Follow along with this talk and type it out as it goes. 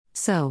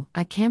So,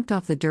 I camped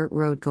off the dirt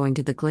road going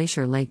to the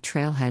Glacier Lake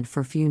trailhead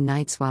for a few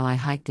nights while I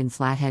hiked in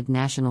Flathead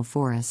National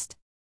Forest.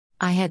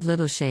 I had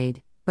little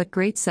shade, but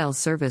great cell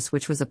service,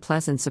 which was a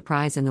pleasant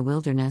surprise in the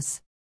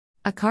wilderness.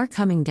 A car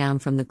coming down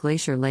from the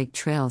Glacier Lake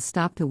Trail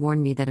stopped to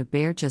warn me that a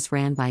bear just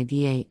ran by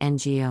VA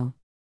NGO.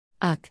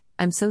 Ugh,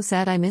 I'm so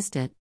sad I missed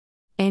it.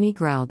 Annie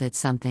growled at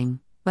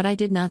something, but I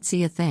did not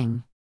see a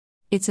thing.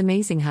 It's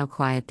amazing how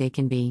quiet they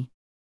can be.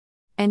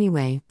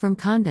 Anyway, from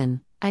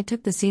Condon, I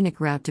took the scenic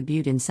route to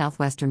Butte in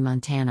southwestern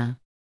Montana.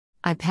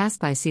 I passed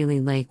by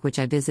Seeley Lake, which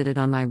I visited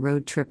on my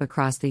road trip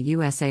across the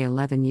USA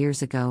 11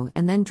 years ago,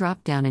 and then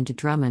dropped down into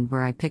Drummond,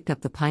 where I picked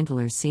up the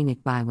Pintler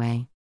Scenic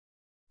Byway.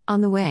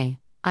 On the way,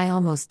 I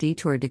almost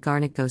detoured to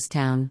Garnet Ghost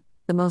Town,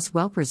 the most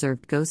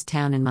well-preserved ghost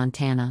town in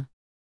Montana.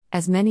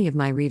 As many of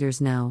my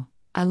readers know,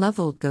 I love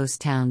old ghost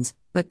towns,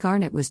 but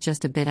Garnet was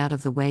just a bit out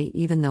of the way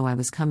even though I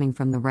was coming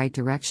from the right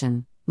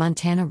direction,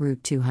 Montana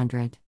Route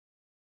 200.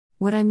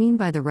 What I mean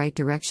by the right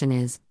direction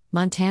is,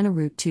 Montana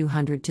Route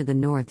 200 to the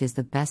north is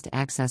the best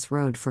access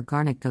road for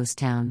Garnet Ghost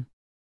Town.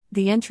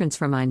 The entrance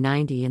from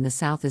I-90 in the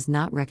south is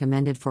not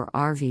recommended for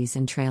RVs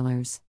and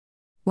trailers.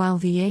 While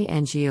VA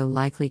NGO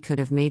likely could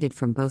have made it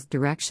from both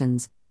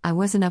directions, I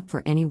wasn't up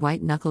for any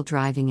white-knuckle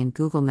driving, and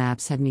Google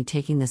Maps had me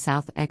taking the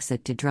south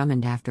exit to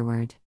Drummond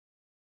afterward.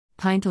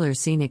 Pintler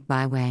Scenic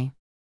Byway.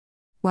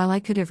 While I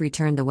could have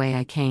returned the way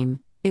I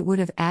came, it would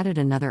have added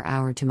another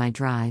hour to my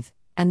drive,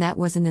 and that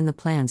wasn't in the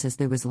plans as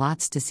there was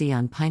lots to see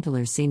on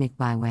Pintler Scenic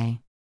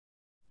Byway.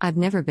 I've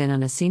never been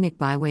on a scenic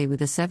byway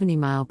with a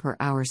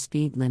 70-mile-per-hour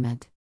speed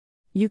limit.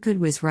 You could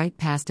whiz right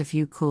past a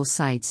few cool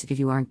sights if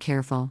you aren't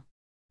careful.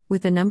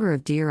 With the number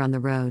of deer on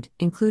the road,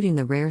 including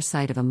the rare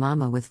sight of a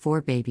mama with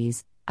 4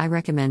 babies, I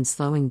recommend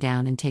slowing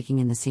down and taking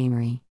in the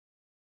scenery.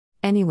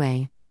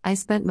 Anyway, I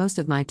spent most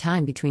of my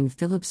time between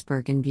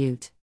Phillipsburg and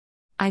Butte.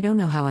 I don't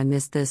know how I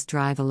missed this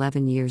drive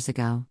 11 years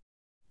ago.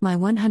 My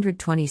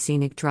 120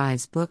 Scenic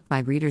Drives book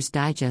by Reader's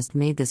Digest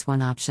made this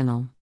one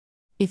optional.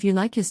 If you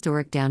like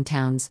historic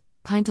downtowns,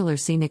 Pintler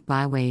Scenic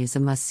Byway is a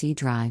must-see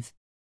drive.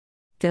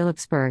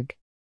 Phillipsburg.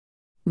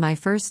 My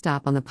first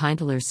stop on the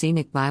Pintler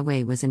Scenic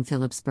Byway was in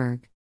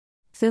Phillipsburg.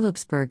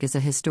 Phillipsburg is a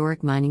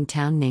historic mining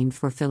town named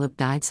for Philip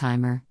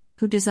Deitzheimer,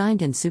 who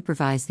designed and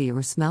supervised the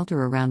ore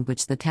smelter around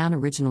which the town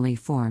originally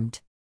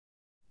formed.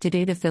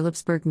 Today, the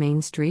Phillipsburg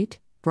Main Street,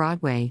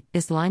 Broadway,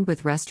 is lined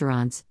with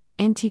restaurants,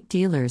 antique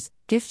dealers,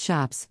 gift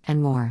shops,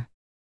 and more.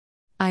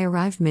 I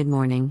arrived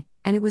mid-morning,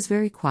 and it was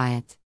very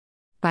quiet.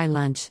 By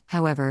lunch,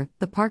 however,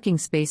 the parking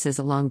spaces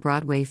along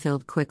Broadway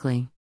filled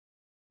quickly.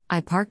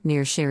 I parked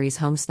near Sherry's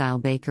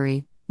Homestyle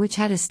Bakery, which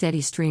had a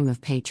steady stream of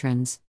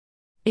patrons.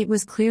 It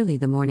was clearly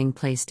the morning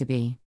place to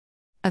be.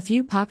 A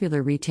few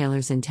popular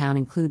retailers in town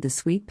include the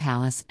Sweet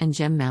Palace and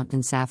Gem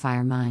Mountain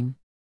Sapphire Mine.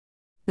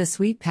 The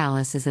Sweet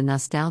Palace is a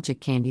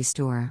nostalgic candy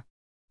store.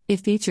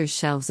 It features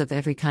shelves of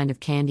every kind of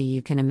candy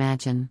you can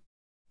imagine.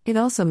 It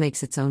also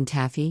makes its own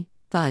taffy,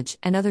 fudge,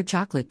 and other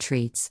chocolate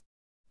treats.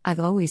 I've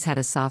always had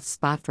a soft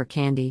spot for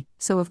candy,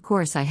 so of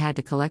course I had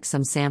to collect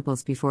some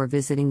samples before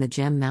visiting the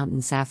Gem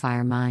Mountain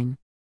Sapphire Mine.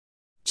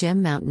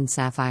 Gem Mountain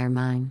Sapphire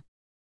Mine.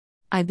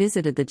 I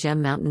visited the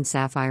Gem Mountain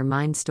Sapphire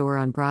Mine store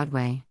on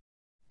Broadway.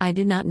 I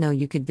did not know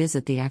you could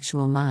visit the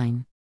actual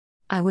mine.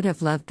 I would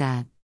have loved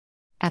that.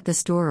 At the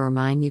store or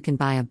mine you can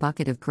buy a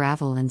bucket of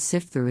gravel and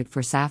sift through it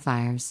for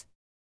sapphires.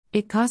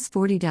 It costs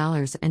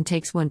 $40 and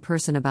takes one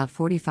person about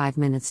 45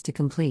 minutes to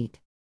complete.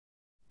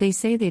 They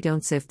say they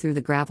don't sift through the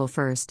gravel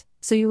first,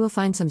 so you will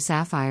find some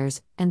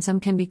sapphires, and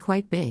some can be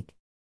quite big.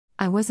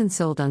 I wasn't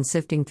sold on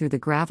sifting through the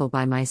gravel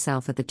by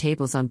myself at the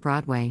tables on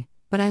Broadway,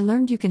 but I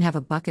learned you can have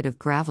a bucket of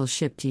gravel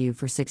shipped to you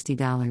for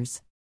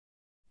 $60.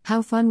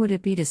 How fun would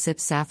it be to sip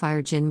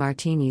sapphire gin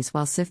martinis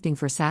while sifting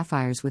for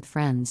sapphires with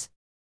friends?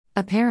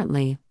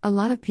 Apparently, a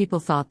lot of people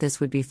thought this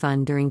would be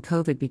fun during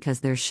COVID because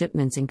their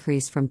shipments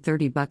increased from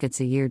 30 buckets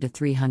a year to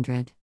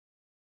 300.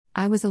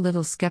 I was a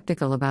little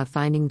skeptical about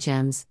finding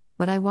gems,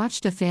 but I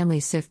watched a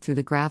family sift through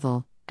the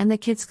gravel, and the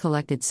kids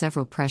collected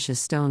several precious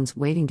stones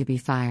waiting to be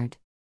fired.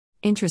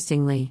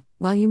 Interestingly,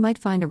 while you might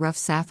find a rough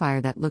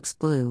sapphire that looks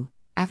blue,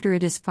 after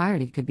it is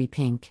fired it could be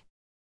pink.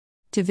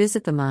 To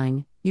visit the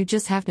mine, you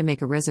just have to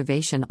make a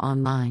reservation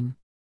online.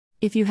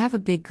 If you have a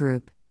big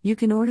group, you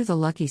can order the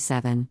Lucky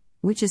 7,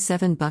 which is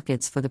 7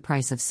 buckets for the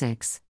price of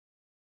 6.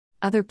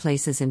 Other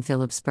places in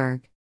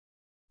Phillipsburg.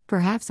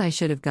 Perhaps I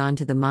should have gone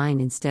to the mine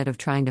instead of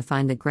trying to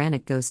find the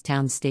Granite Ghost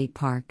Town State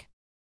Park.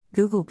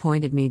 Google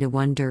pointed me to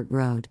one dirt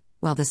road,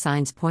 while the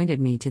signs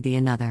pointed me to the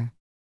another.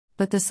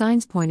 But the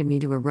signs pointed me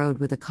to a road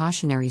with a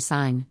cautionary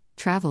sign,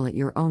 travel at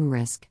your own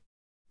risk.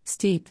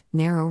 Steep,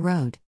 narrow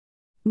road.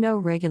 No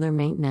regular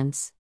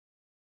maintenance.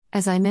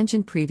 As I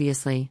mentioned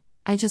previously,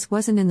 I just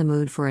wasn't in the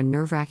mood for a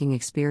nerve-wracking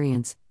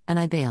experience, and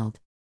I bailed.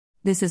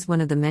 This is one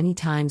of the many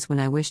times when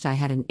I wished I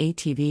had an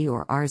ATV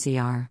or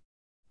RZR.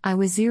 I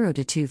was 0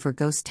 to 2 for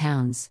ghost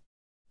towns.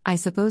 I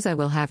suppose I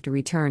will have to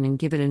return and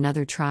give it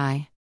another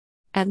try.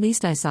 At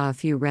least I saw a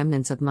few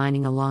remnants of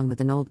mining along with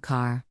an old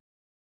car.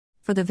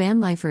 For the van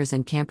lifers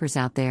and campers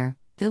out there,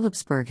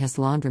 Phillipsburg has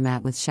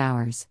laundromat with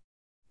showers.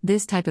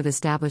 This type of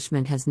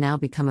establishment has now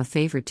become a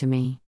favorite to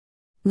me.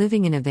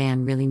 Living in a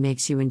van really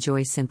makes you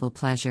enjoy simple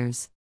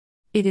pleasures.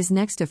 It is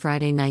next to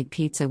Friday Night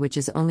Pizza, which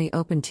is only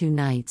open 2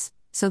 nights,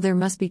 so there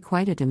must be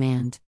quite a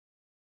demand.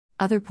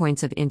 Other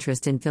points of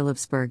interest in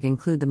Phillipsburg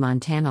include the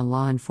Montana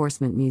Law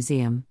Enforcement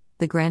Museum,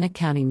 the Granite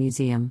County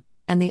Museum,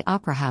 and the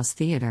Opera House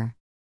Theater.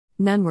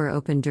 None were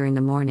open during the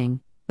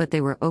morning, but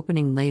they were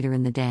opening later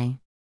in the day.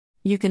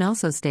 You can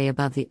also stay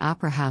above the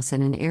Opera House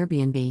in an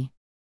Airbnb.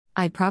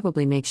 I'd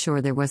probably make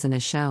sure there wasn't a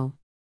show.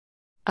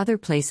 Other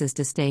places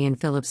to stay in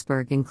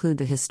Phillipsburg include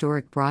the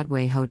historic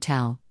Broadway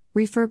Hotel,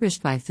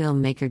 refurbished by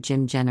filmmaker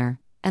Jim Jenner,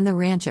 and the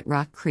ranch at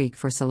Rock Creek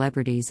for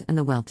celebrities and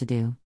the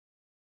well-to-do.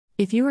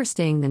 If you are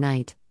staying the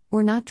night,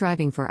 or not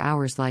driving for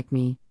hours like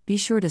me, be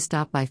sure to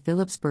stop by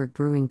Phillipsburg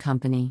Brewing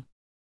Company.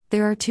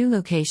 There are 2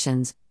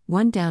 locations,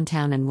 one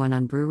downtown and one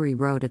on Brewery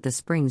Road at the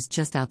Springs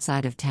just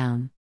outside of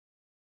town.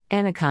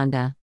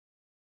 Anaconda.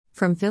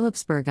 From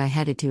Phillipsburg I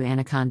headed to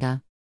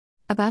Anaconda.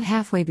 About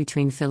halfway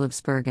between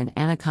Phillipsburg and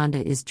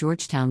Anaconda is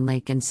Georgetown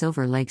Lake and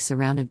Silver Lake,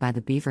 surrounded by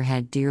the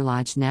Beaverhead Deer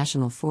Lodge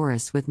National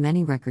Forest with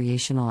many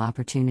recreational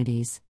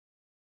opportunities.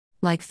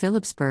 Like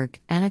Phillipsburg,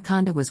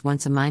 Anaconda was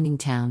once a mining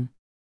town.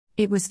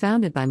 It was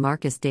founded by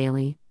Marcus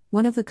Daly,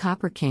 one of the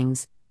Copper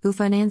Kings, who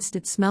financed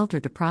its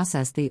smelter to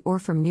process the ore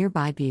from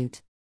nearby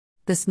Butte.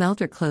 The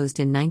smelter closed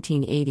in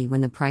 1980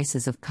 when the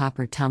prices of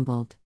copper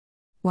tumbled.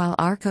 While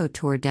ARCO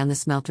tore down the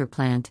smelter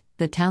plant,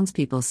 the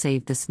townspeople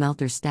saved the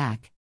smelter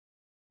stack.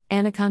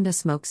 Anaconda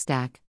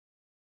Smokestack.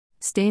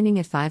 Standing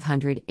at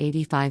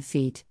 585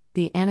 feet,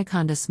 the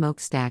Anaconda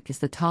Smokestack is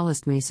the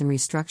tallest masonry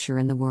structure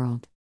in the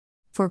world.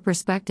 For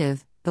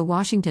perspective, the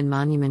Washington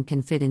Monument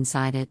can fit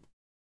inside it.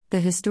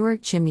 The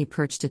historic chimney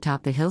perched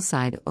atop the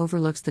hillside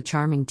overlooks the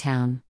charming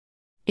town.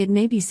 It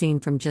may be seen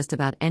from just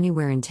about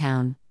anywhere in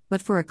town,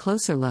 but for a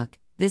closer look,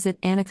 visit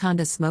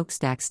Anaconda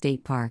Smokestack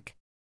State Park.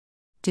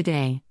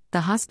 Today,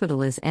 the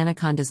hospital is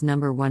Anaconda's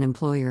 #1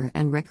 employer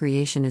and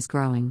recreation is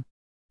growing.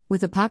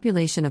 With a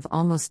population of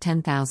almost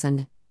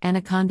 10,000,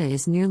 Anaconda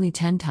is nearly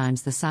 10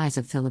 times the size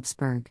of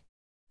Phillipsburg.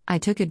 I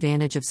took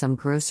advantage of some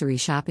grocery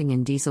shopping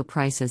and diesel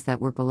prices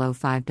that were below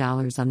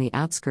 $5 on the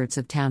outskirts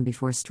of town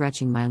before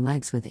stretching my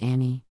legs with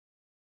Annie.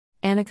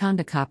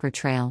 Anaconda Copper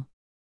Trail.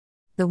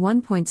 The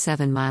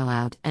 1.7-mile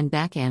out and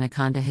back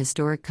Anaconda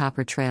Historic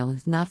Copper Trail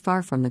is not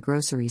far from the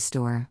grocery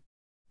store.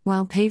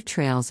 While paved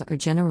trails are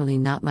generally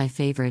not my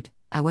favorite,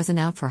 I wasn't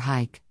out for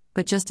hike,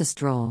 but just a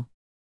stroll.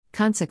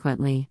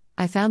 Consequently,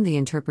 I found the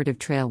interpretive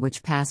trail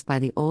which passed by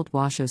the old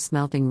Washoe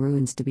smelting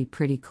ruins to be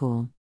pretty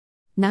cool.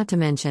 Not to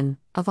mention,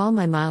 of all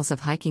my miles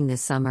of hiking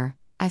this summer,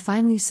 I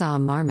finally saw a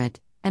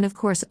marmot, and of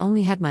course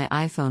only had my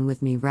iPhone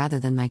with me rather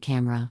than my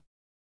camera.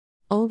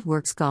 Old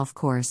Works Golf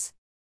Course.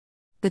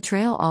 The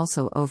trail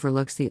also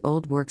overlooks the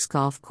Old Works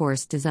Golf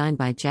Course designed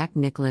by Jack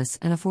Nicklaus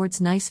and affords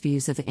nice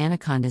views of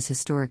Anaconda's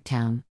historic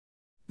town.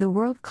 The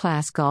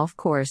world-class golf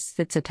course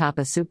sits atop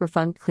a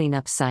Superfund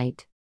cleanup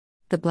site.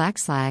 The black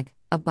slag,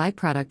 a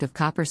byproduct of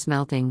copper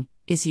smelting,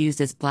 is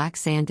used as black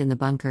sand in the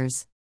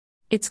bunkers.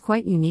 It's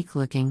quite unique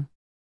looking.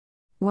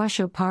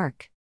 Washoe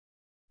Park.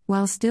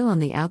 While still on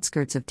the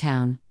outskirts of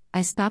town,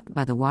 I stopped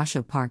by the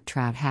Washoe Park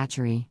Trout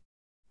Hatchery.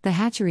 The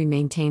hatchery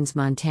maintains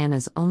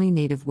Montana's only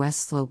native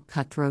West Slope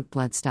cutthroat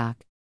bloodstock.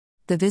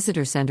 The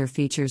visitor center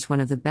features one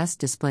of the best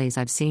displays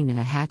I've seen in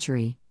a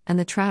hatchery, and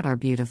the trout are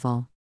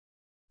beautiful.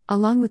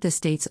 Along with the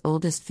state's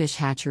oldest fish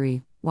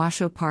hatchery,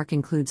 Washoe Park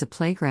includes a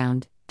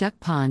playground, duck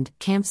pond,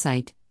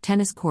 campsite,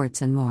 tennis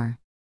courts and more.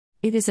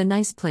 It is a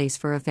nice place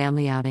for a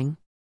family outing.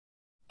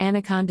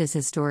 Anaconda's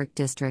Historic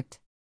District.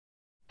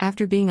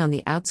 After being on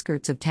the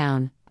outskirts of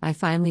town, I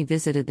finally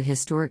visited the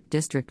historic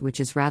district, which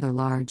is rather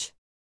large.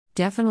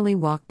 Definitely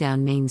walk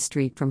down Main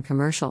Street from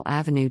Commercial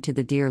Avenue to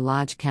the Deer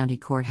Lodge County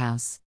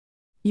Courthouse.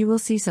 You will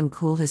see some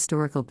cool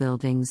historical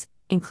buildings,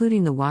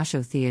 including the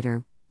Washoe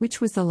Theater,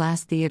 which was the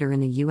last theater in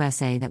the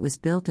USA that was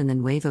built in the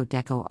Nuevo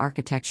Deco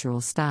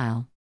architectural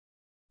style.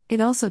 It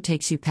also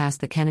takes you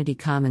past the Kennedy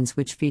Commons,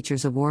 which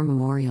features a war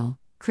memorial,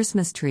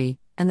 Christmas tree,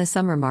 and the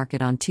summer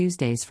market on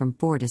Tuesdays from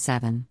 4 to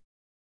 7.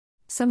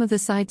 Some of the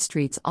side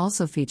streets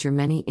also feature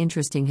many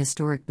interesting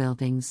historic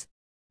buildings.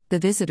 The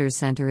Visitors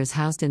Center is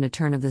housed in a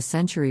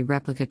turn-of-the-century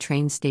replica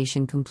train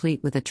station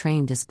complete with a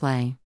train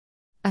display.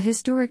 A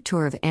historic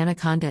tour of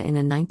Anaconda in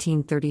a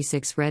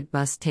 1936 red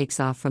bus takes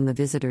off from the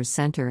Visitors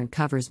Center and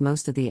covers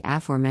most of the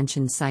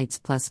aforementioned sites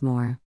plus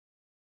more.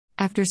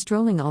 After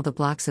strolling all the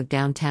blocks of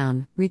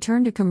downtown,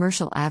 return to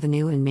Commercial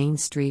Avenue and Main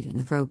Street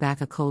and throw back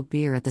a cold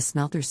beer at the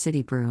Smelter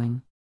City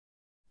Brewing.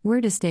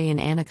 Where to stay in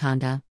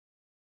Anaconda?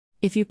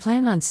 If you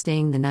plan on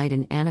staying the night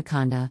in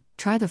Anaconda,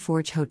 try the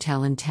Forge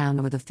Hotel in town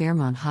or the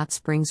Fairmont Hot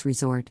Springs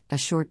Resort, a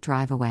short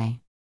drive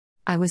away.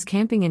 I was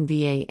camping in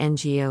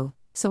VA/NGO,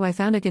 so I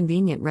found a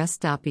convenient rest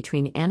stop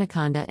between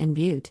Anaconda and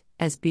Butte,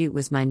 as Butte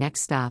was my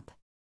next stop.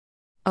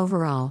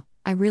 Overall,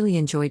 I really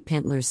enjoyed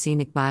Pintler's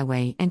Scenic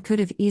Byway and could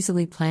have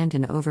easily planned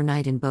an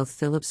overnight in both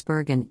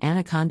Phillipsburg and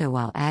Anaconda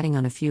while adding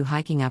on a few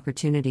hiking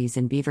opportunities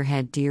in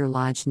Beaverhead Deer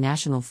Lodge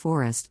National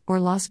Forest or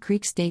Lost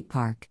Creek State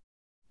Park.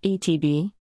 ETB